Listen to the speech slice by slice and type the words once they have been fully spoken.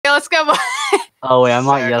go, let's go. Oh wait, I'm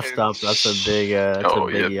not yesed up. That's a big,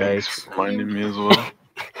 Thanks yikes. for reminding me as well.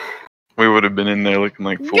 We would have been in there looking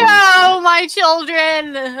like fools. Go, my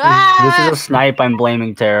children! This is a snipe. I'm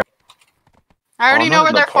blaming Tara. I already know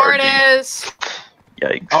where their fort is.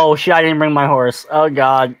 Yikes. Oh shit! I didn't bring my horse. Oh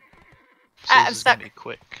god. I'm stuck. Be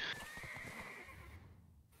quick.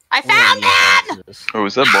 I found it! Oh,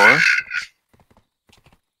 is that bar?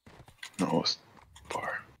 No, it's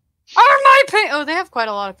bar. Oh, they have quite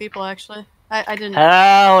a lot of people actually. I didn't.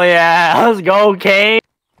 Hell yeah! Let's go, Kane.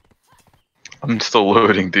 I'm still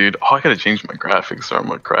loading, dude. Oh, I gotta change my graphics or I'm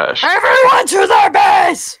gonna crash. Everyone to their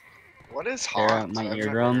base! What is Tara, haunt? my I've never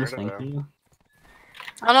eardrums. heard of Thank them. you.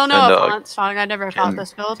 I don't know And, if Haunt's song. I never fought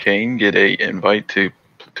this build. Kane get a invite to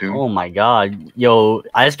Platoon. Oh my god, yo!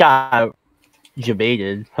 I just got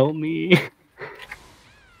debated. Help me.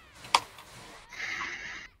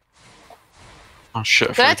 Oh shit!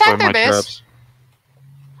 Did I attack their base?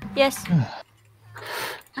 Yes.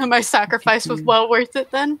 My sacrifice was well worth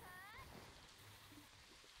it then.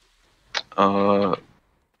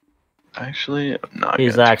 Actually, I'm not Hey,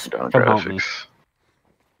 gonna Zach, turn down come help me. graphics.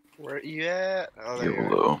 Where are you at? Oh, there you are.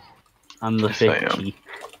 YOLO. I'm the Yes, I fake am. G.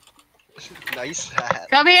 Nice hat.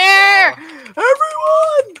 Come here!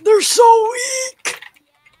 Everyone! They're so weak!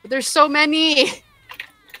 There's so many!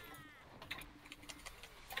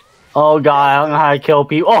 Oh god, I don't know how to kill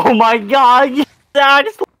people. Oh my god, Zach!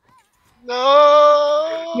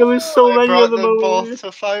 No! There was so I many brought of them them over. both to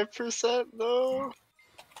 5%. No.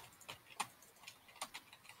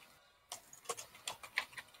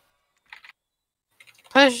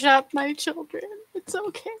 Push up, my children. It's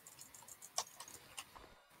okay.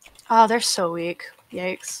 Oh, they're so weak.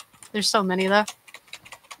 Yikes. There's so many, though.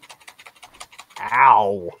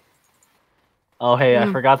 Ow. Oh hey,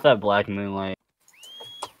 I forgot that black moonlight.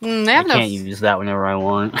 They I have no. can't use that whenever I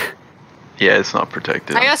want. Yeah, it's not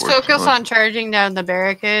protected. I guess focus unfortunately. on charging down the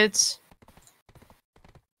barricades.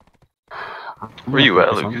 Where you at,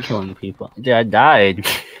 I'm Lucas? killing people. Dude, I died.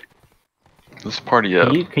 Let's party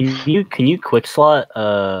up. Can you quick slot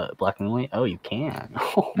black moonlight? Oh, you can.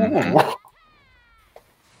 Mhm.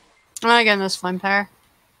 I'm gonna get in this flame tower.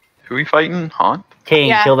 Who we fighting? Haunt? Kane,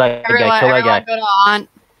 Yeah, kill that guy. Kill that guy. Go to Haunt.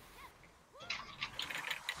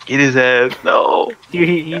 Get his ass. No. Dude,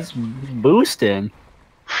 he's boosting.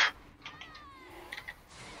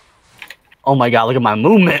 Oh my god, look at my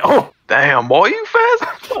movement. Oh, Damn, boy, you fast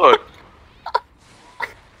as fuck.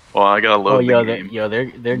 Well, I gotta load the game. they're In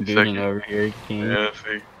a gooning second. over here, Kane. Yeah,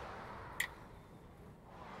 see.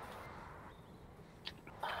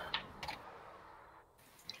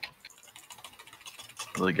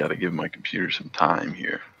 Really gotta give my computer some time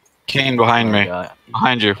here. Kane behind Oh my me. god.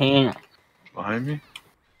 Behind you. Kane, Behind me?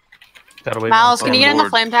 Gotta wait. Miles, can you get in the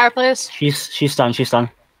Lord. flame tower, please? she's stunned. She's stunned.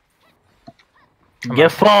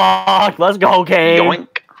 Get fucked. Let's go, Kane.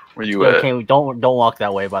 Yoink. Where you Yo, at? Kane, don't walk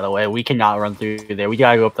that way. By the way, we cannot run through there. We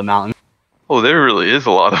gotta go up the mountain. Oh, there really is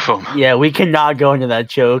a lot of them. Yeah, we cannot go into that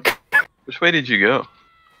choke. Which way did you go?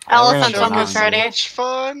 Elephant's ran almost down. ready. Much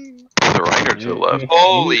fun. To the right or to the left?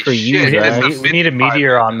 Holy For you, shit! It is Zach. the We need a 55.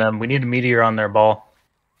 meteor on them. We need a meteor on their ball.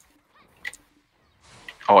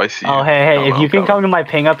 Oh, I see. Oh, you. hey, No, if no, you can no. come to my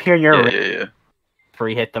ping up here, and you're Yeah.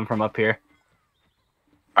 free hit them from up here.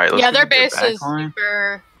 Alright, let's Yeah, go their get base back is line.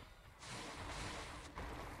 super.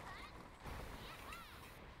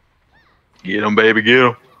 Get him, baby, get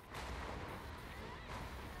him.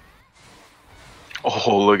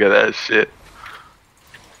 Oh, look at that shit.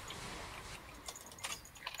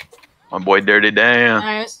 My boy Dirty Dan.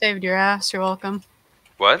 I saved your ass. You're welcome.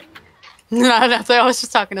 What? No, that's. I was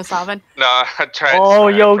just talking to Salvin. No, I tried. Oh,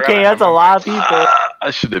 I yo, forgot okay, I had that's a my lot of mic. people.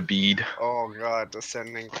 I should have bead. Oh god,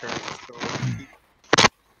 descending current.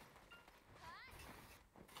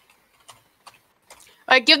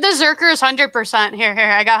 Like, give the Zerkers 100%. Here,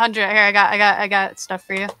 I got 100. Here, I got stuff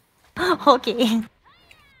for you. Okay.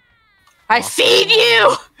 I feed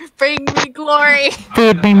you. Bring me glory.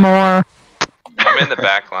 Feed me more. I'm in the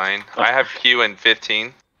back line. I have Q and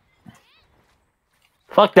 15.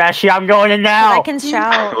 Fuck that shit, I'm going in But now. I can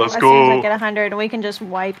shout Let's as soon as go. I get 100, and we can just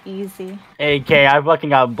wipe easy. AK, I fucking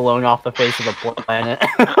got blown off the face of the planet.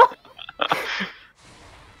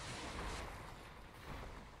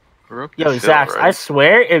 We're up Yo, this hill, Zax, right? I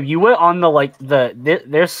swear, if you went on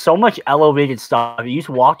there's so much elevated stuff. If you just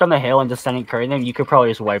walked on the hill and descended curry them, you could probably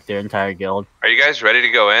just wipe their entire guild. Are you guys ready to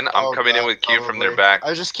go in? I'm Oh, coming in God, with Q from their probably. back.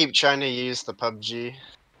 I just keep trying to use the PUBG.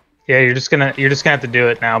 Yeah, you're just gonna have to do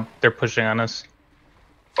it now. They're pushing on us.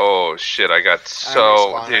 Oh shit! I got I'm so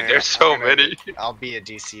respawning. dude. There's so I'm gonna- many. I'll be a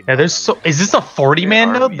DC. Yeah, there's so. Is this a 40-man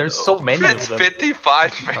Army, node? There's so though. many It's of them.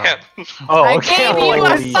 55, man. Oh, I okay. gave I'm you like,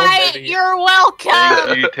 a there's so fight. many. You're welcome.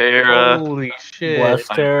 Thank you, Tara. Holy shit. Bless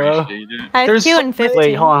I Tara. appreciate it. I have There's Q so and many- 15.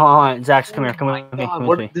 Wait, hold on. Zax, come here. Come Oh my with me. God, Come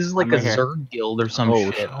what- with me. this is like I'm a right here. Zerg guild or some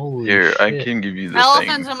Oh, shit. Holy Here, I shit. can give you the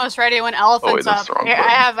Elephant's thing. almost ready when elephant's that's up. the wrong Here,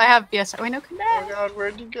 button. I have BS. Wait, no, come Oh back. god,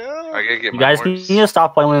 where'd you go? I gotta get You my guys horse. need to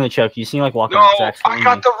stop playing in the choke. You seem like walking No, on Zax. I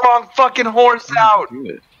got the wrong fucking horse out. Do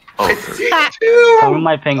it. Oh, It's there Come with T2.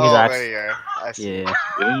 my ping, Oh, Zax. there you are. I see. Yeah.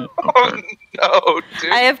 you go. Oh Okay. no,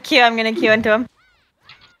 dude! I have Q. I'm gonna Q into him.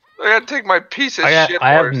 I gotta take my piece of I shit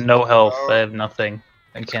have horse. no health. Oh. I have nothing.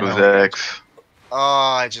 I can't Who's help. X? Oh,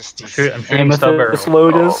 I just I'm DC. shooting stub Amethyst, arrow.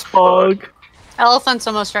 Lotus, Oh, Fog. Elephant's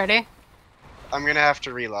almost ready. I'm gonna have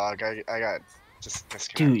to relog. I got just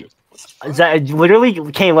disconnected. Literally,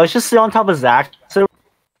 okay, let's just sit on top of Zax. So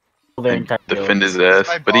their entire Defend his Is ass,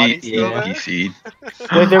 my but he body still yeah. there? DC'd.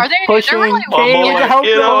 Wait, they're Are they- pushing. they're really Kane, weak. get help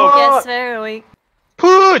Get them. up. Yes, very weak.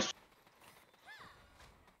 Push!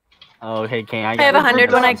 Oh, okay, Kane, I have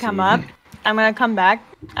 100 when I see. come up. I'm gonna come back.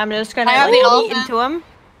 I'm just gonna I have like, the eat elephant. into him.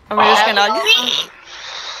 And we're just I have the gonna. elephant.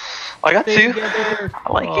 I got two. Together.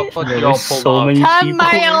 I like Oh, it. fuck, Yeah, y'all there's pulled so off. many Come, people.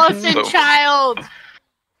 my elephant So- child.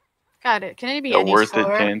 Got it. Can it be So any worth it,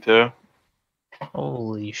 slower? Kanto.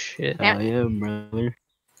 Holy shit. Oh, yeah, brother.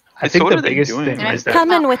 I So think what the are they biggest doing? thing is that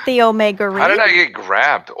Coming with the Omega Reed. How did I get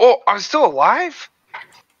grabbed? Oh, I'm still alive.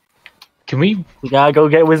 can we We gotta go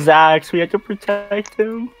get with Zax. We have to protect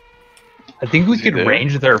him. I think we Is he could there?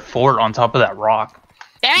 range their fort on top of that rock.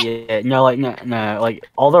 Damn it. Yeah, no, like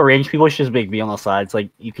all the range people should just be on the sides. Like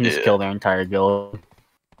you can just Yeah. kill their entire guild.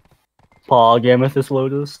 Pog, Amethyst,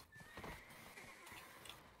 Lotus.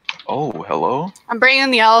 Oh, hello. I'm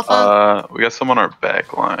bringing the elephant. We got some on our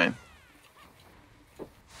back line.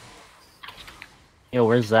 Yo,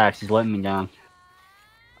 where's Zax? He's letting me down.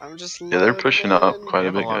 I'm just. Yeah, they're pushing up loading. quite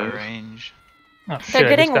a bit, A lot of guys. range. Oh, shit, They're I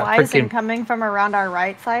getting just got wise and freaking- coming from around our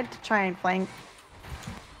right side to try and flank.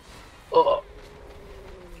 Oh.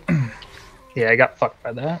 Yeah, I got fucked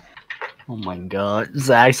by that. Oh my god,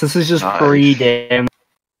 Zax, this is just Nice. free damn.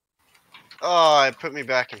 Oh, it put me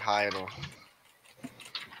back in idle.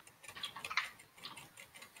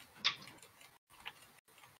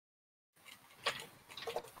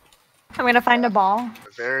 I'm gonna find a ball.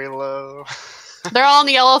 Very low. They're all on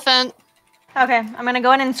the elephant. Okay, I'm gonna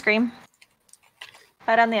go in and scream.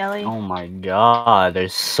 Fight on the alley. Oh my god,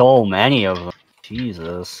 there's so many of them.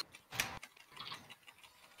 Jesus.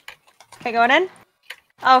 Okay, going in.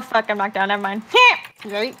 Oh fuck, I'm knocked down. Never mind.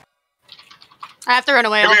 Right. I have to run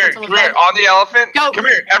away. Come here, Elephant's come almost here, dead. on the elephant. Go. Come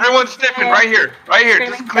here, everyone's sniffing right here, right here.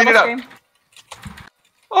 Just clean it up. Scream.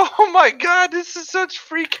 Oh my god, this is such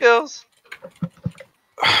free kills.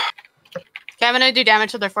 Okay, I'm gonna do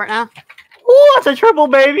damage to their fort now. Ooh, that's a triple,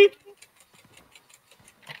 baby.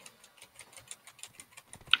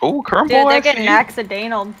 Oh, Kermboy. Dude, they're I see getting you.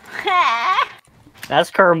 accidental. That's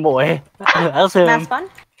Kermboy. That's him. Mass fun.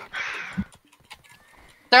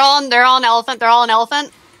 They're all on elephant. They're all on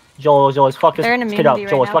elephant. Joel, fuck this They're in kid up. immunity right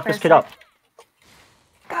Joel, now fuck for this a kid up.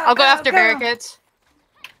 I'll go after barricades.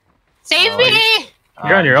 Save Oh, me!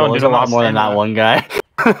 You're on your own, Joel's dude, a I'm lot not more than saying that that. one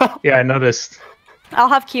guy. Yeah, I noticed. I'll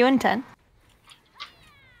have Q in 10.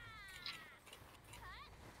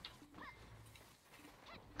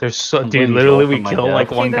 There's so I'm dude, blaming literally Joel we for my kill death.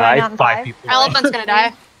 like one Keep going guy, out in 5 5. people. Elephant's gonna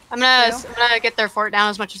die. I'm gonna Two. get their fort down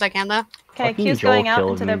as much as I can though. Okay, Fucking Q's Joel going out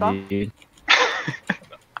killed into their me, ball. dude.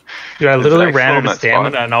 Dude, I literally Zach's ran still out in of that spot.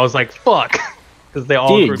 stamina and I was like, fuck. Because they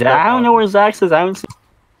all Dude, grouped I don't up. know where Zax is. I haven't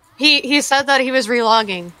seen. He said that he was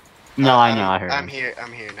relogging. No, I know. I heard. I'm him. here.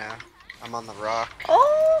 I'm here now. I'm on the rock.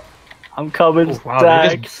 Oh! I'm coming, Oh, wow,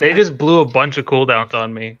 Zax. they just blew a bunch of cooldowns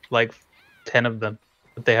on me, like 10 of them,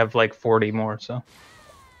 but they have like 40 more. So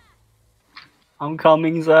I'm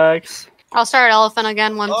coming, Zax. I'll start elephant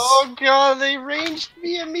again once. Oh god, they ranged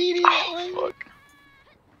me immediately. Fuck.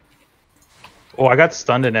 oh, I got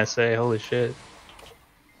stunned in SA. Holy shit!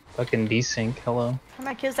 Fucking desync. Hello.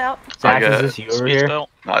 My Q's out. I Zax, is got this you over here? Spell.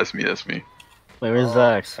 Nah, that's me. That's me. Wait, where's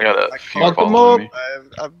Zax? I got a I few can't- Fuck 'em following up. me.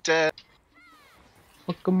 I'm dead.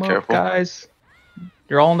 Fuck 'em up, Careful. guys.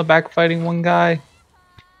 You're all in the back fighting one guy.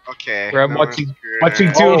 Okay. Where I'm no watching- one's screwed Watching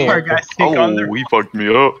there. two of Oh. our guys take on their. Oh, he fucked me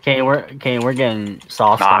up. Okay, we're getting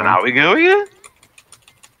sauced. Nah, on. nah, we good. We good.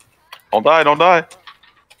 Don't die. Don't die.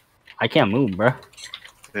 I can't move, bro.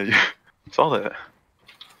 Yeah, you saw that.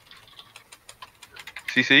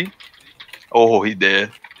 CC. Oh, he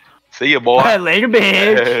dead. See ya, boy. Later, bitch.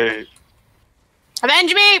 Hey.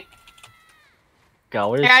 Avenge me! God,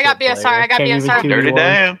 what is Here, I got shit BSR, player? I got Can't even BSR. 2v1. Dirty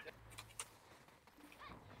Dan.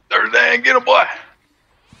 Dirty Dan, get him, boy.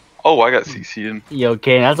 Oh, I got CC'd in. Yo,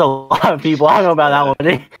 Kane, that's a lot of people. I don't know about that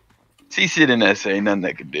one. CC'd in SA, nothing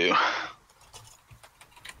they could do.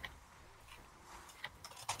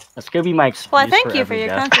 That's gonna be my excuse. Well, thank for you for every your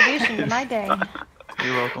death. contribution to my day.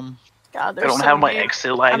 You're welcome. God, I they're don't so have my weak.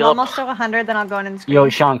 exit leg I'm up. almost to 100, then I'll go in and scream. Yo,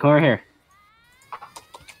 Sean, come over here.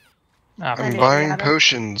 Ah, I I'm did, buying got it.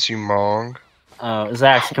 potions, you mong.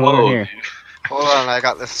 Zach, come over Whoa, here. dude. Hold on, I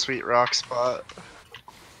got this sweet rock spot.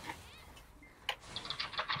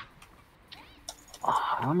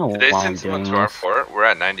 Oh, I don't know Did they why I'm send someone doing to our this. fort? We're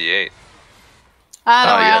at 98. I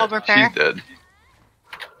don't know. yeah, I'll repair. she's dead.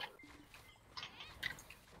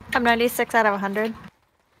 I'm 96 out of 100.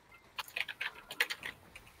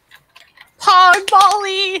 Pog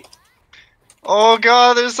Molly. Oh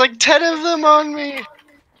god, there's like 10 of them on me!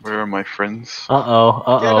 Where are my friends? Get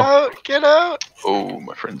out! Get out! Oh,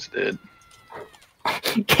 my friend's dead.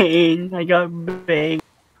 Kane, I got banged.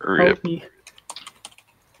 Hurry up. Help me.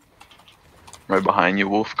 Right behind you,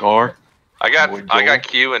 Wolfgar. I Boy, got Joel.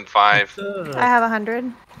 Q in 5. I have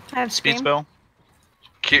 100. I have Speed scream. spell.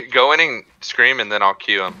 Q, go in and scream, and then I'll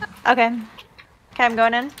Q him. Okay. Okay, I'm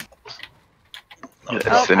going in. Yeah,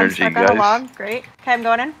 Oh, I'm synergy, stuck on a guys. log. Great. Okay, I'm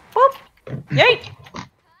going in. Whoop! Yeet!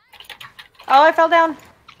 Oh, I fell down.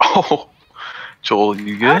 Oh, Joel,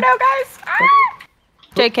 you Oh good? no, guys! Ah!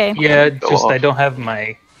 JK. Yeah, Go just off. I don't have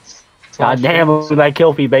my. God damn, look at that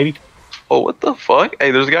kill feed, baby. Oh, what the fuck?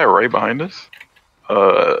 Hey, there's a guy right behind us.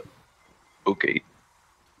 Okay.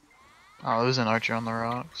 Oh, there's an archer on the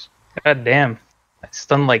rocks. God damn! I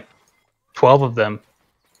stunned like 12 of them,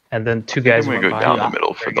 and then 2 guys I'm gonna went go behind down the me.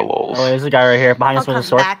 middle for the Oh, lulz. there's a guy right here behind I'll us with a come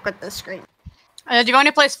sword. back with the screen. Do you want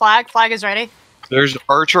to place flag? Flag is ready. There's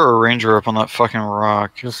archer or ranger up on that fucking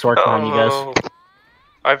rock. There's a sword behind you guys. Oh,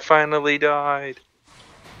 I finally died.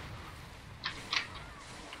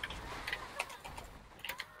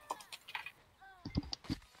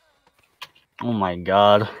 Oh my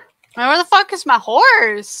god. Where the fuck is my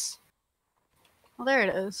horse? Oh, there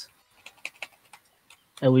it is.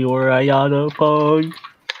 Eliora Yano Pog.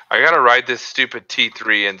 I gotta ride this stupid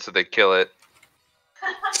T3 in so they kill it.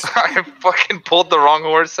 I fucking pulled the wrong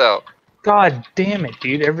horse out. God damn it,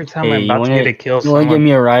 dude! Every time Hey, I'm you about to wanna- get a kill, You wanna give someone.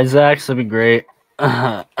 me a ride, Zach? That'd be great.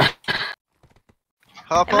 Hop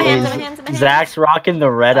In my hands, in on! my hands, in my hands. Zach's rocking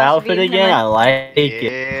the red Oh, should outfit be- again. never I like it.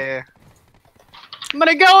 Yeah. I'm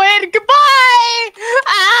gonna go in. Goodbye.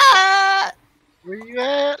 Ah! Where you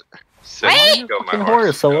at? Wait! Go, my Fucking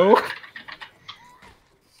horse, hello?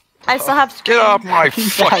 I still have scream. Get off my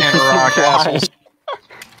fucking rock, assholes.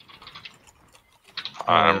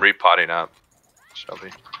 I'm repotting up,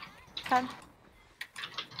 Shelby. Okay.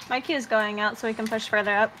 My Q is going out so we can push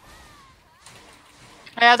further up.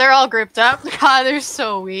 Yeah, they're all grouped up. God, they're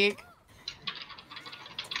so weak.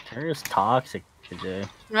 They're just toxic today.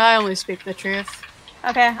 I only speak the truth.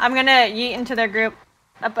 Okay, I'm gonna yeet into their group.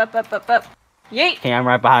 Up, up, up, up, up. Yeet! Okay, I'm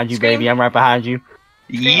right behind you, Scream. baby. I'm right behind you.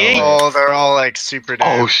 Yeah. Oh, they're all like super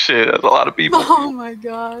dead. Oh shit, that's a lot of people. Oh my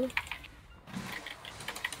god.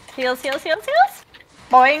 Heals, heals, heals, heals!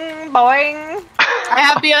 Boing, boing! I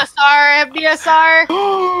have BSR. I have BSR.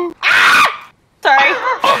 Sorry.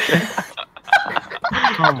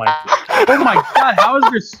 Oh my! Oh my god! How is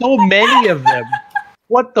there so many of them?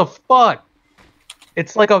 What the fuck?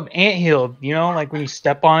 It's like an anthill, you know, like when you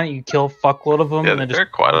step on it, you kill a fuckload of them, Yeah, and then there just are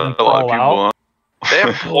quite a fall lot of people out. on. They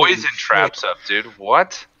have poison traps up, dude.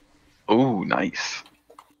 What? Oh, nice.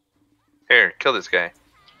 Here, kill this guy.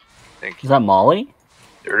 Thank Is you. that Molly?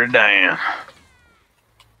 They're down.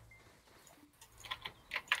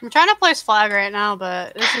 I'm trying to place flag right now,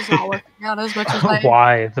 but this is not working out as much as I.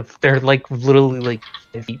 Why? They're like literally like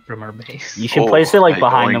 5 feet from our base. You should Oh, place it like I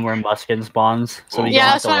behind going- them where Muskin spawns. So we Oh. don't Yeah,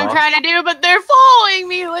 have that's to what I'm walk. trying to do, but they're following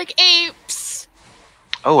me like apes.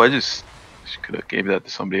 Oh, I just could have gave that to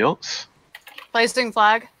somebody else. Placing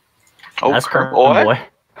flag. Oh, That's crap. correct, What? boy.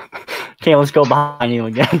 Okay, let's go behind you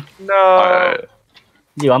again. No. Alright.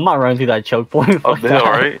 Dude, I'm not running through that choke point. Oh, Fuck they that.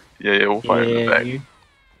 alright? Yeah, we'll find in the Yeah, back. dude.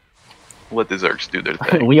 Let the Zerks do their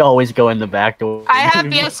thing. We always go in the back door. I have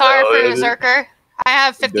BSR for Oh, Zerker. I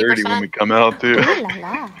have Dirty when we 50%. come out, too. Ooh la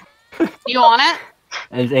la. You want it?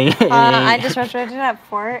 I just rotated at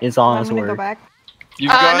fort. It's on I'm its gonna word. go back. You've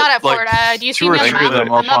Not at Fort. Do you see 2 or me on 3 the of map?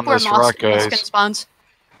 them I'm up on up where this rock, Muskin guys. spawns.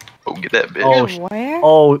 Oh, get that bitch. Oh, Where?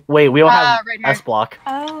 Oh, wait, we don't have Right here. S block.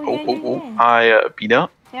 Oh, Oh, yeah, oh, yeah, oh. yeah. I beat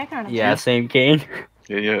up. Yeah, I can run Yeah, same Kane.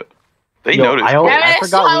 Yeah. They Yo, noticed. I don't- quick. Damn it, forgot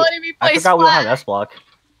it's not we- letting me I place forgot we don't have flag. S block.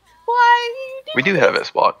 Why? We do have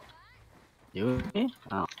S block. Do we?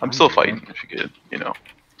 Oh, I'm still fighting if you could, you know.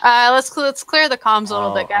 Let's clear the comms a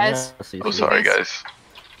little Oh, bit, guys. yeah, see, I'm see. sorry, guys.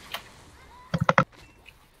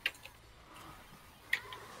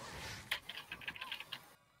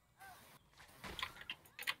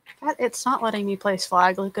 God, it's not letting me place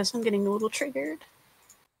flag, Lucas. I'm getting a little triggered.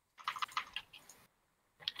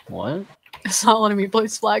 What? It's not letting me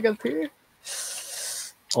place flag up here.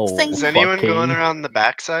 Oh, Is anyone fucking. going around the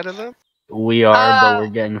backside of them? We are, but we're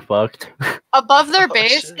getting fucked. Above their Oh,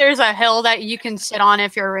 base, shit. there's a hill that you can sit on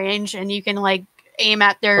if you're range, and you can like aim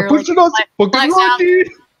at their. Push it us, fucking flags down. rocket!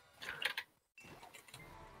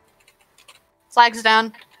 Flags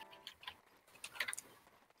down.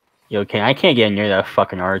 Yo, I can't get near that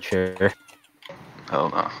fucking archer. Hell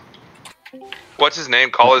no. What's his name?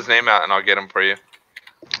 Call his name out and I'll get him for you.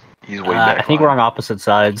 He's way back. I think we're on opposite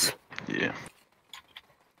sides. Yeah.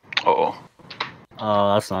 Uh-oh.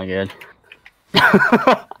 Oh, that's not good.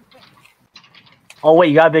 Oh wait,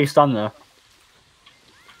 you got a big stun though.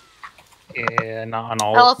 Yeah, not on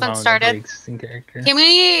all. Elephant not on started. every existing character. Can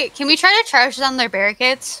we try to charge down their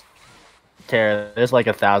barricades? Tara, there's like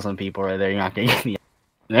 1,000 people right there. You're not gonna get me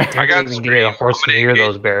there. I got even get a horse I'm gonna near engage.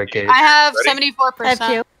 those barricades. I have Ready?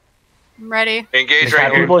 74%. I'm ready. Engage There's right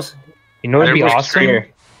five here. people's- You know what'd be Everybody's awesome? here.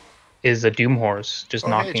 Is a Doom Horse just Oh,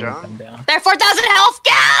 hey, knocking John. them down. They're 4,000 health.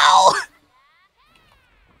 Go!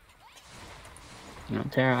 No,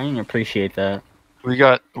 Tara, I didn't appreciate that. We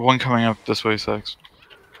got one coming up this way, Sex.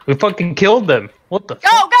 We fucking killed them. What the? Go,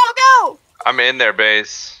 go, go! I'm in their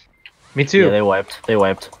base. Me too. Yeah, they wiped. They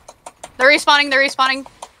wiped. They're respawning. They're respawning.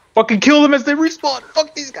 Fucking kill them as they respawn.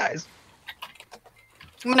 Fuck these guys.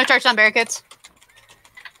 I'm gonna charge down barricades.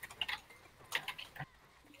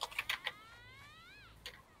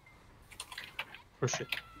 Oh shit.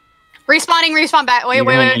 Respawning. Respawn back. Wait,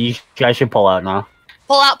 wait. You guys should pull out now.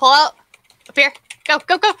 Pull out. Pull out. Up here. Go,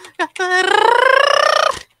 go, go.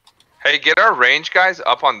 Hey, get our range guys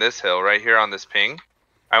up on this hill right here on this ping.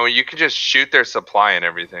 And you can just shoot their supply and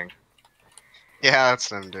everything. Yeah, that's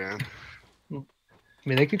them doing. I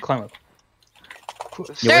mean, they could climb up. Yo,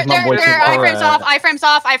 They're where's my boy iframes Tara? off. Iframes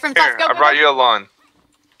off. Iframes Here, off. Go, I go, brought go. you a lawn.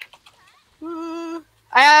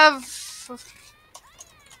 I have.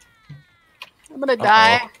 I'm gonna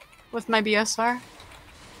die with my BSR.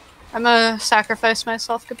 I'm gonna sacrifice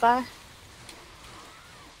myself. Goodbye.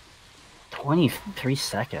 23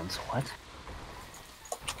 seconds. What?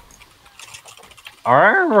 Are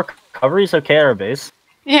our recoveries okay at our base?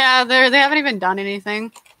 Yeah, they haven't even done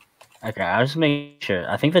anything. Okay, I was just making sure.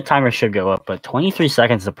 I think the timer should go up, but 23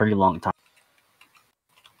 seconds is a pretty long time.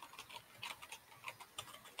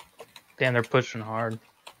 Damn, they're pushing hard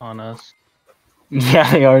on us. Yeah,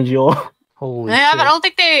 they are, Joel. Holy Yeah, shit. but I don't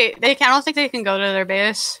think they can. I don't think they can go to their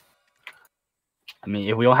base. I mean,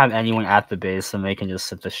 if we don't have anyone at the base, then they can just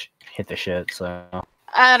hit the shit. So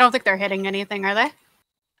I don't think they're hitting anything, are they?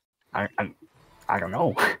 I don't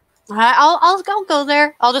know. I'll go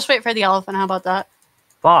there. I'll just wait for the elephant. How about that?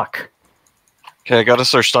 Fuck. Okay, I got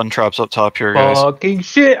us our stun traps up top here, guys. Fucking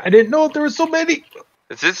shit. I didn't know there were so many.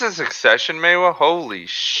 Is this a succession, Maywa? Holy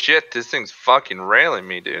shit, this thing's fucking railing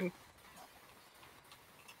me, dude.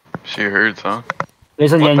 She hurts, huh?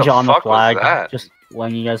 There's a What the ninja on the fuck was flag. that? Just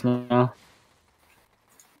letting you guys know.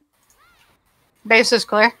 Base is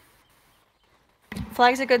clear.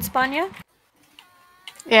 Flag's a good spawn, yeah?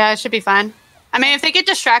 Yeah, it should be fine. I mean, if they get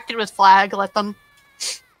distracted with flag, let them.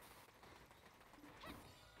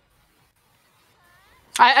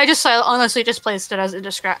 I just honestly just placed it as a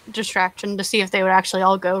distraction to see if they would actually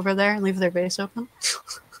all go over there and leave their base open.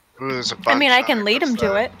 Ooh, there's a I mean, bunch I on can it, lead them that's to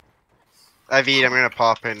that. it. Ivy, I'm gonna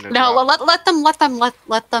pop in. to No, drop. let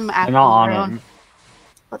them act They're not on on their it.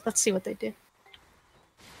 own. Let's see what they do.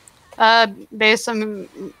 Base,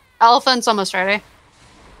 elephant's almost ready.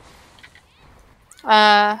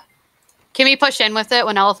 Can we push in with it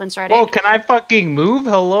when elephant's ready? Whoa, can I fucking move?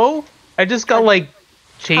 Hello? I just got like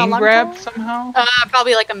How chain long grabbed till? somehow.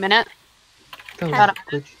 Probably like a minute. That was Got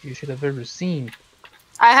the glitch you should have ever seen.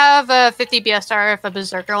 I have 50 BSR if a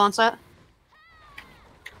berserker wants it.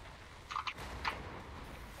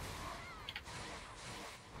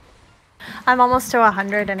 I'm almost to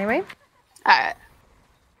 100 anyway. Alright.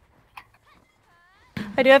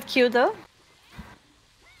 I do have Q though.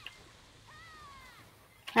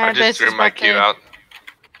 I Alright, just base threw is my about Q to- out.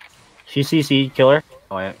 She CC killer.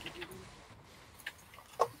 Oh yeah.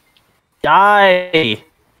 Die.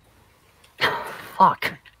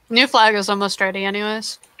 Fuck. New flag is almost ready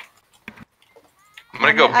anyways. I'm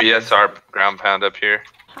gonna go I'm- BSR ground pound up here.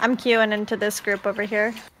 I'm queuing into this group over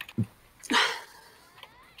here.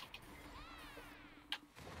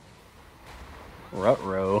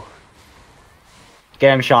 Ruh-roh.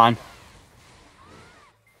 Get him, Sean.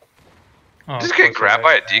 Oh, Just of get course grabbed I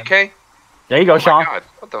by a got DK? There you go, Oh my Sean. god,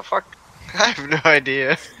 what the fuck? I have no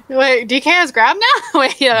idea. Wait, DK has grab now?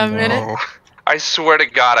 Wait a minute. No. I swear to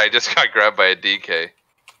god I just got grabbed by a DK.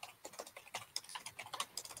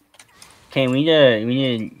 Okay, we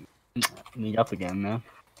need to meet up again, man.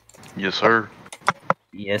 Yes, sir.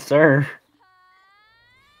 Yes, sir.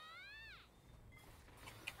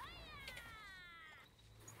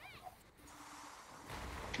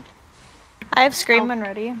 I have Scream when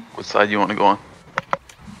ready. What side you want to go on?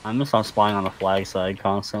 I'm just on spying on the flag side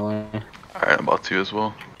constantly. Alright, I'm about to as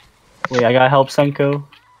well. Wait, I gotta help Senko.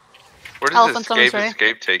 Where does Elephant's on his way.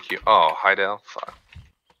 escape take you? Oh, Hideout. Fuck.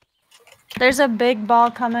 There's a big ball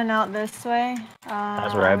coming out this way.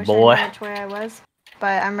 That's I right, wish I boy. knew which way I was,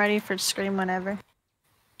 but I'm ready for Scream whenever.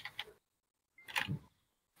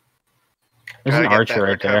 There's an Gotta get archer that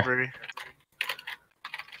right there. recovery.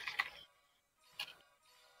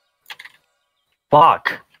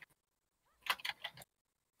 Fuck.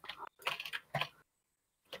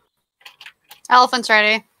 Elephant's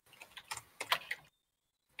ready.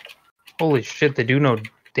 Holy shit, they do no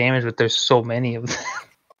damage, but there's so many of them.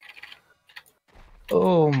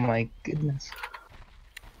 Oh my goodness.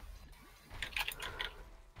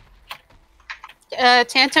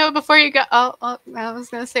 Tanto, before you go, oh, I was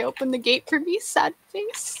gonna say, open the gate for me, sad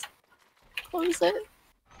face. Close it.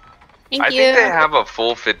 Thank I you. think they have a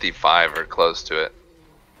full 55 or close to it.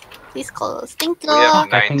 Please close. Thank you. We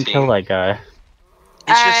have I can 19. kill that guy.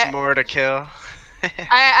 It's just more to kill.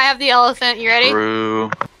 I have the elephant. You ready? True.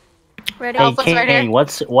 Ready? Hey, Elephant's right Kane,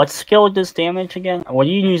 here. what skill does damage again? What do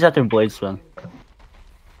you use after Blade Spin?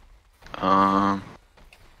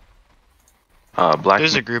 Black.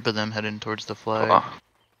 There's a group of them heading towards the flag.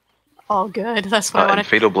 Oh, good. That's what I and wanted.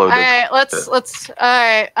 Fatal Blow. All right,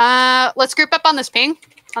 let's group up on this ping.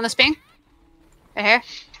 On this ping. Right here.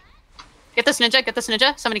 Get this ninja. Get this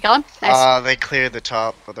ninja. Somebody kill him. Nice. They cleared the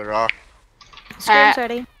top of the rock. Scream's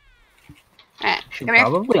ready. Alright, Should come here.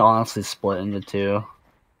 probably honestly split into two.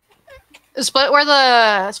 Split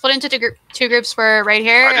into two groups were right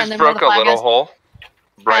here, I and just then where broke the a flag little is. hole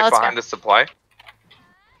right let's behind go. the supply.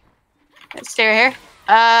 Let's stay right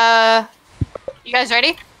here. You guys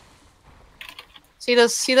ready? See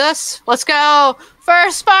this? See this? Let's go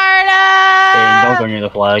for Sparta! Hey, don't go near the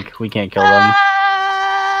flag. We can't kill them.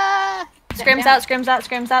 Screams out, screams out,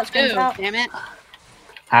 screams out, screams Ooh, out. damn it.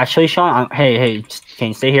 Actually, Sean, hey,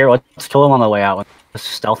 Kane, stay here. Let's kill him on the way out. Let's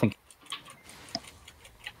stealth and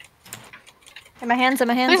In my hands, in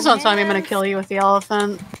my hands. Please in my don't tell me I'm gonna hands. kill you with the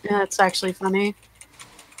elephant. Yeah, it's actually funny.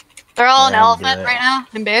 They're all an Yeah, I'll do elephant it. right now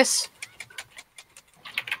in base.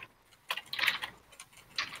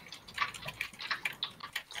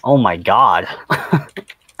 Oh my god.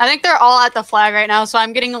 I think they're all at the flag right now, so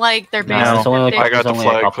I'm getting like their base. No, there's only, I got there's the only a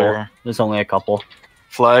flag couple. clear. There's only a couple.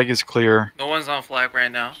 Flag is clear. No one's on flag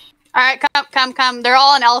right now. Alright, come. They're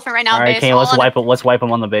all an elephant right now in Alright, base. Kane, all let's on wipe them. Let's wipe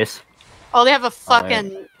them on the base. Oh, they have a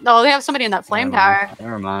fucking. Oh, they have somebody in that flame tower.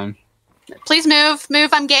 Never mind. Please move. Move,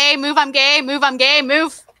 I'm gay. Move, I'm gay. Move, I'm gay.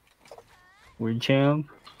 Move. Weird champ.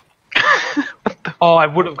 Oh, I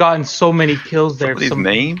would have gotten so many kills there. Somebody's Some-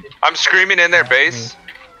 name? I'm screaming in their base.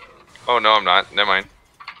 Oh no, I'm not. Never mind.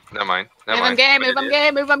 Never mind. Never Move, I'm mind. gay. I'm an Move, I'm idiot.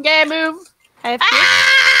 gay. Move, I'm gay. Move. I have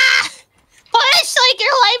Ah! Push like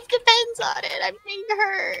your life depends on it. I'm being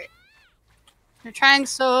hurt. They're trying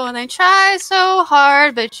so, they try so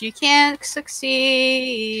hard, but you can't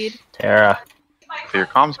succeed. Tara. Clear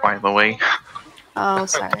comms, by the way. Oh,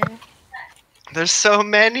 sorry. There's so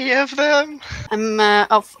many of them. I'm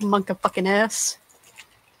monk of fucking ass.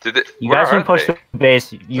 Did it? You where guys can are push they? the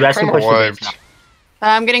base. You guys can push the base now.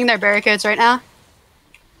 I'm getting their barricades right now.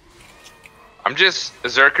 I'm just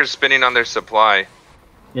Zerker spinning on their supply.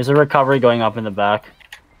 There's a recovery going up in the back.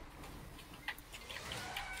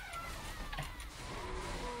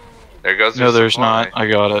 There goes. No, their there's supply. not. I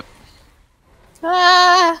got it.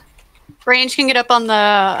 Ah! Range can get up on the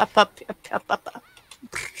up.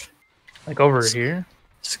 Like over here.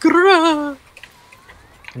 Screw.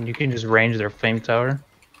 And you can just range their flame tower.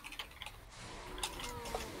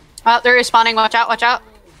 Oh, they're respawning. Watch out! Watch out!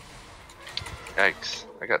 Yikes!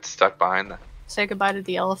 I got stuck behind that. Say goodbye to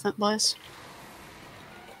the elephant, boys.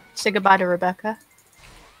 Say goodbye to Rebecca.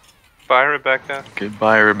 Bye, Rebecca.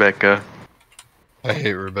 Goodbye, Rebecca. I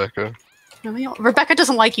hate Rebecca. No, Rebecca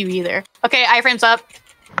doesn't like you either. Okay, iframes up.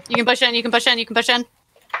 You can push in. You can push in. You can push in.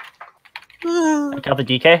 Got the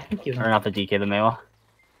DK? Thank you. Or not the DK, the Mewa.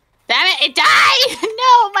 Damn it! It died.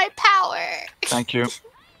 No, my power. Thank you.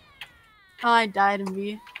 Oh, I died in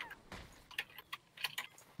V.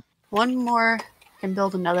 One more. I can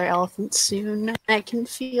build another elephant soon. I can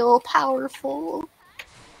feel powerful.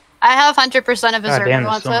 I have 100% of his God damn, there's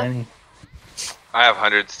wants so it. many. I have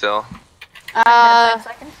 100 still.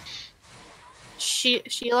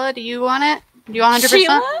 Sheila, do you want it? Do you want 100%?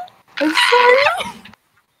 Sheila? I'm sorry.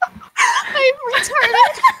 I'm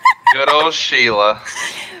retarded. Good old Sheila.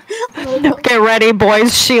 Get ready,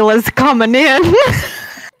 boys. Sheila's coming in.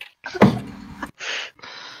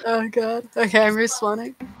 Oh god. Okay, I'm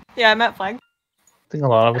respawning. Yeah, I'm at flag. I think a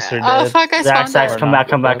lot of us are Oh dead. fuck, I Zach, spawned Zach, it. come back,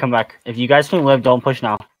 come back, come back. If you guys can live, don't push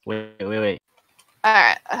now. Wait.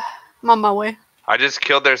 Alright. I'm on my way. I just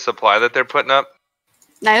killed their supply that they're putting up.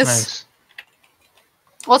 Nice. Nice.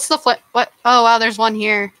 What's the flip? What? Oh wow, there's one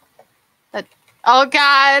here. That. Oh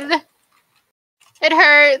god. It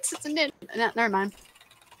hurts. It's a no, never mind.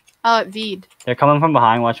 Oh, it V'd. They're coming from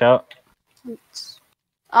behind. Watch out. Oh,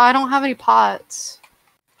 I don't have any pots.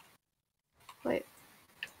 Wait.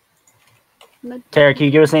 Tara, can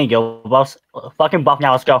you give us any guild buffs? Fucking buff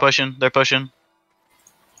now. Let's go. Pushing. They're pushing.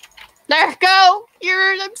 There, go.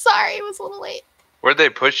 I'm sorry. It was a little late. Where'd they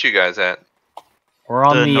push you guys at? We're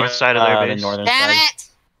on The the north side of their the base. northern Damn side. it.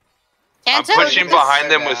 I'm Canto, pushing this-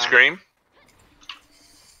 behind them with Scream.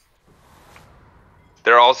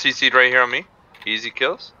 They're all CC'd right here on me. Easy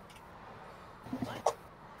kills.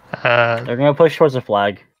 They're gonna push towards the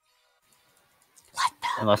flag.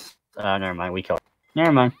 Unless, never mind. We killed.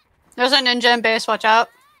 Never mind. There's a ninja in base. Watch out.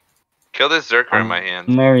 Kill this Zerker in my hand.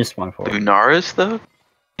 Mary spawn for. Lunaris though?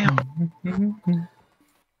 That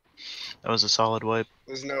was a solid wipe.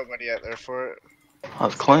 There's nobody out there for it.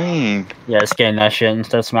 That's clean. Yeah, it's getting that shit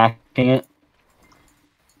instead of smacking it.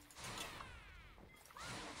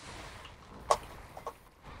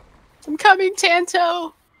 I'm coming,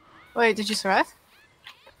 Tanto. Wait, did you survive?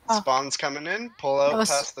 Oh. Spawn's coming in. Pull out was-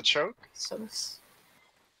 past the choke. So. God,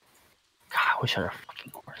 I wish I had a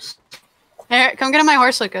fucking horse. Here, come get on my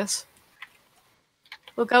horse, Lucas.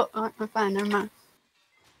 We'll go. Oh, I'm fine. Never mind.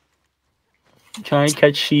 Try and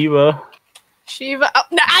catch Shiva. Shiva. Oh,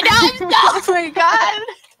 no, oh my god.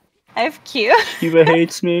 I have Q. Shiva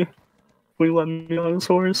hates me. Will you let me on his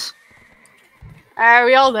horse? Are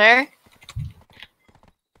we all there?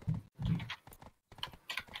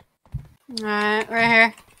 Alright, right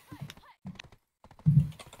here.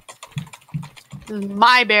 This is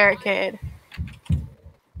my barricade.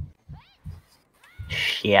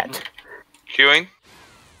 Shit. Queuing.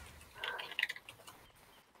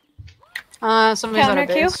 Somebody's out of Counter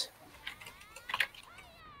queue? base.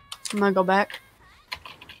 I'm gonna go back.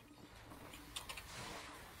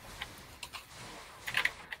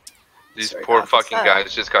 These Sorry, poor God, what's fucking that?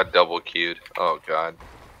 guys just got double queued. Oh god.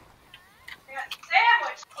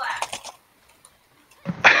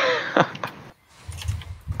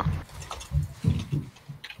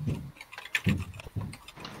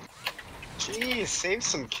 Jeez, save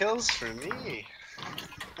some kills for me.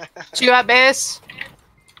 Two at base.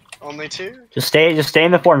 Only two? Just stay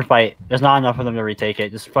in the fort and fight. There's not enough for them to retake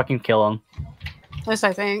it. Just fucking kill them. At least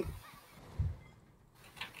I think.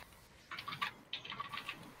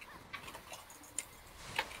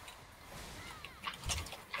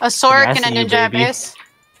 A Sork I and a see you, ninja at baby. base.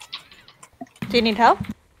 Do you need help?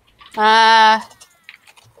 Probably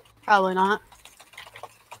not.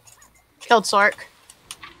 Killed Sork.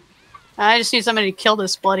 I just need somebody to kill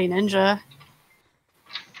this bloody ninja.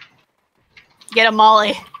 Get a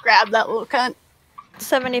molly. Grab that little cunt.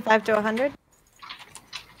 75 to 100.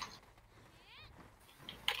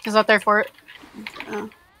 Is that their fort? Oh.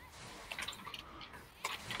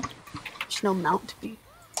 There's no mount to be.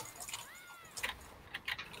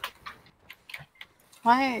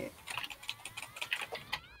 Why?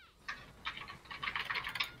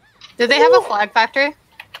 Did they have a flag factory?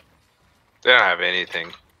 They don't have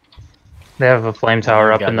anything. They have a flame tower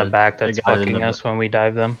They up got in the the- back they that's got it in fucking the- us when we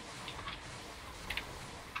dive them.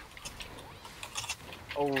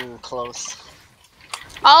 Oh, close.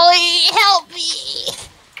 Ollie, help me!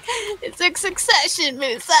 It's a succession,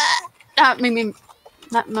 Musa. Not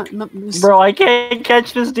Musa. Bro, I can't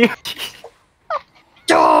catch this dude.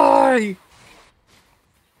 Die!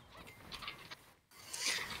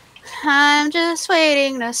 I'm just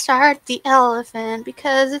waiting to start the elephant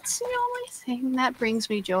because it's the only thing that brings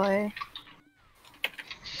me joy.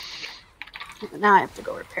 Now I have to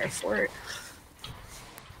go repair fort.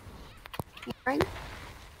 Right?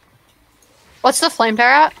 What's the flame tower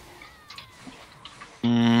at?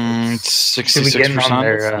 It's Should be getting on 66%.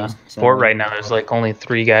 their fort right now. There's like only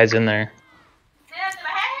 3 guys in there.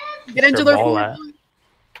 Get into Their their ball fort. at.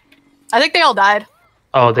 I think they all died.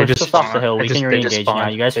 Oh, they Push just us off the hill. They We just- can they just re-engage now.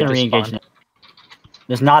 spawned. You guys They can just re-engage spawned. now.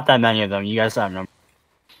 There's not that many of them. You guys have them.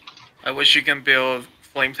 I wish you can build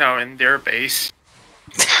flame tower in their base.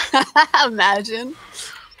 Imagine.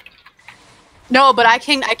 No, but I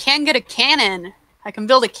can get a cannon. I can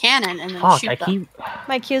build a cannon and then Fuck, shoot I them. keep.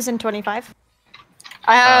 My Q's in 25.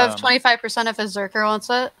 I have Um, 25% if a Zerker wants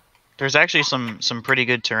it. There's actually some pretty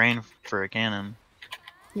good terrain for a cannon.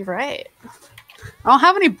 You're right. I don't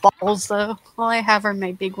have any balls though. All I have are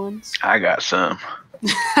my big ones. I got some.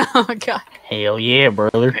 Oh my god. Hell yeah,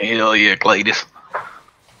 brother. Hell yeah, Cletus.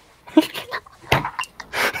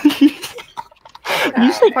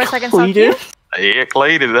 You said 4 seconds on Q. Cletus? Yeah,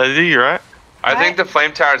 Cletus, that's you, right? I think the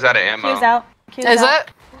flame tower's out of ammo. Q's out. Q's Is out.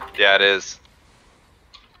 it? Yeah, it is.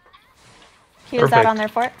 Q's out Perfect. on their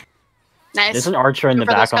fort. Nice. There's an archer in the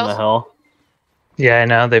Go for those back on the kills. hill. Yeah, I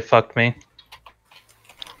know. They fucked me.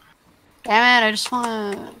 Damn it, I just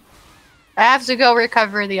wanna... I have to go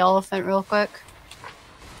recover the elephant real quick.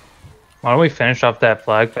 Why don't we finish off that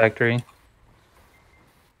flag factory?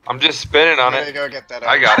 I'm just spinning on I'm gonna it. go get that.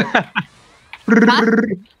 I got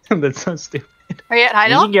it. That's so stupid. Are you at You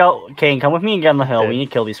Heidel? need to go. Kane, come with me and get on the hill. Okay. We need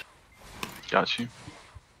to kill these. Got you.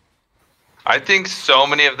 I think so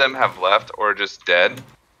many of them have left or just dead.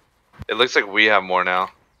 It looks like we have more now.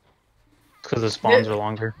 Because the spawns are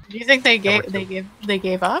longer. Do you think they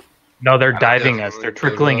gave up? No, they're I don't diving know. us. They're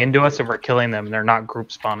trickling into us and we're killing them. They're not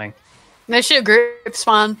group spawning. They should group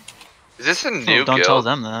spawn. Is this a Oh, new don't guild? tell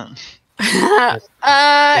them that.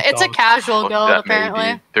 It's a casual guild Fuck that, maybe,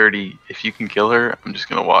 apparently. dude. 30. If you can kill her, I'm just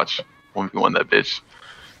gonna watch 1v1 that bitch.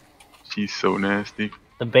 She's so nasty.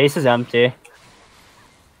 The base is empty.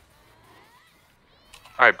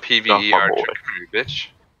 Alright, Off PvE my archer, boy. you bitch.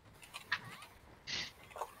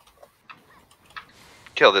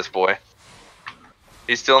 Kill this boy.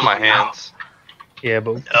 He's still in my hands. Yeah,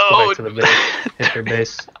 but go back to the base. Hit their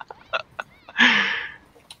base.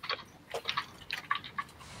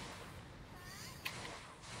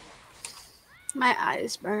 My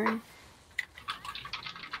eyes burn.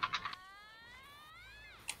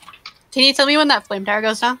 Can you tell me when that flame tower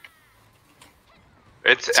goes down?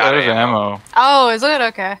 It's Out of ammo. Oh, is it?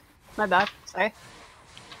 Okay. My bad. Sorry.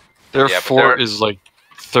 Their Yeah, but fort they're- is like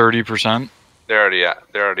 30%. They're already at.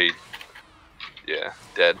 They're already. Yeah,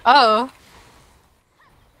 dead. Oh.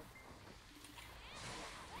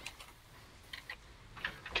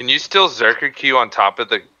 Can you still Zerker Q on top of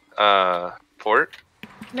the fort?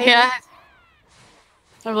 Maybe. Yeah.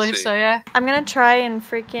 I believe see. so, yeah. I'm gonna try and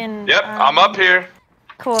freaking. Yep, I'm up here.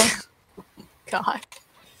 Cool. God.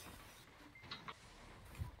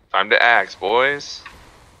 Time to axe, boys.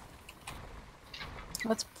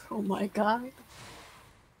 That's. Oh my god.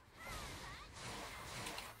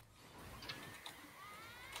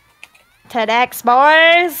 TEDx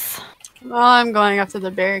boys. Well, I'm going after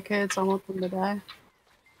the barricades. I want them to die.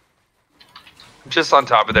 I'm just on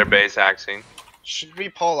top of their base axing. Should we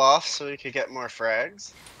pull off so we could get more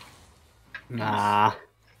frags? Nah.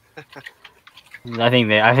 I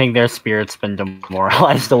think their spirit's been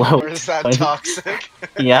demoralized a little. Or is that Like, toxic?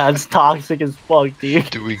 yeah, it's toxic as fuck, dude.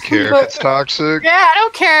 Do we care if it's toxic? Yeah, I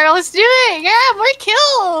don't care. Let's do it. Yeah, more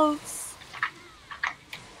kills.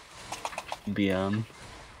 BM.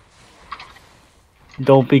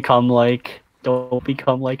 Don't become like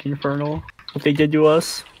Infernal. What they did to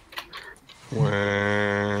us.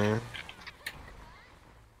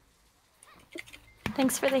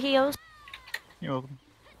 Thanks for the heals. You're welcome.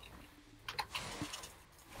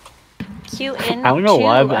 Q in. I don't know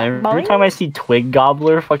why, Q, but every boing. time I see Twig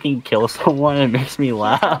Gobbler fucking kill someone, it makes me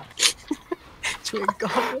laugh. Twig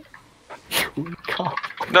Goblin. Twig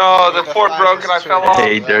Gobbler. No, the fort broke and I fell off.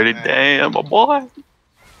 Hey, dirty damn, my boy.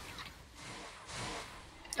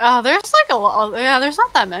 Oh, there's like a lot. Yeah, there's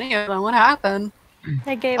not that many of them. What happened?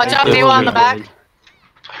 They gave Watch us. out, Miwa on the back.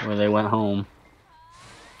 Where they went home.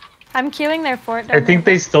 I'm queuing their fort. I think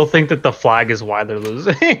they still think that the flag is why they're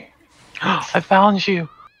losing. I found you.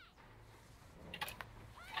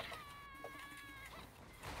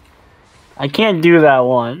 I can't do that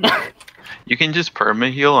one. You can just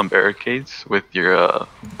perma heal on barricades with your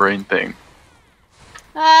brain thing.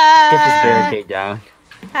 Get this barricade down.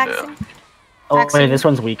 Axing. Oh wait, Excellent. this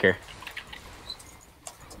one's weaker.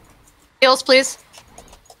 Heals, please.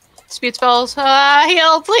 Speed spells.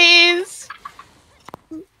 Heal, please.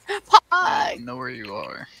 I know where you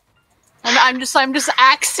are. I'm just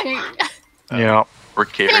axing. Yeah. We're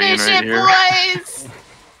carrying Finish right it, here. boys.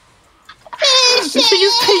 Finish This thing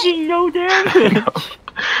is it. taking no damage.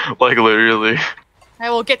 Like literally. I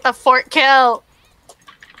will get the fort kill.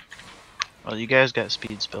 Well, you guys got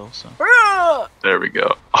speed spells, so. Bruh. There we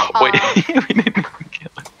go. Oh wait, we didn't even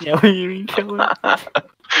kill it. Yeah, we didn't kill it.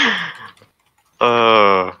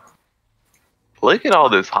 Look at all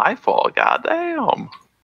this high fall. Goddamn.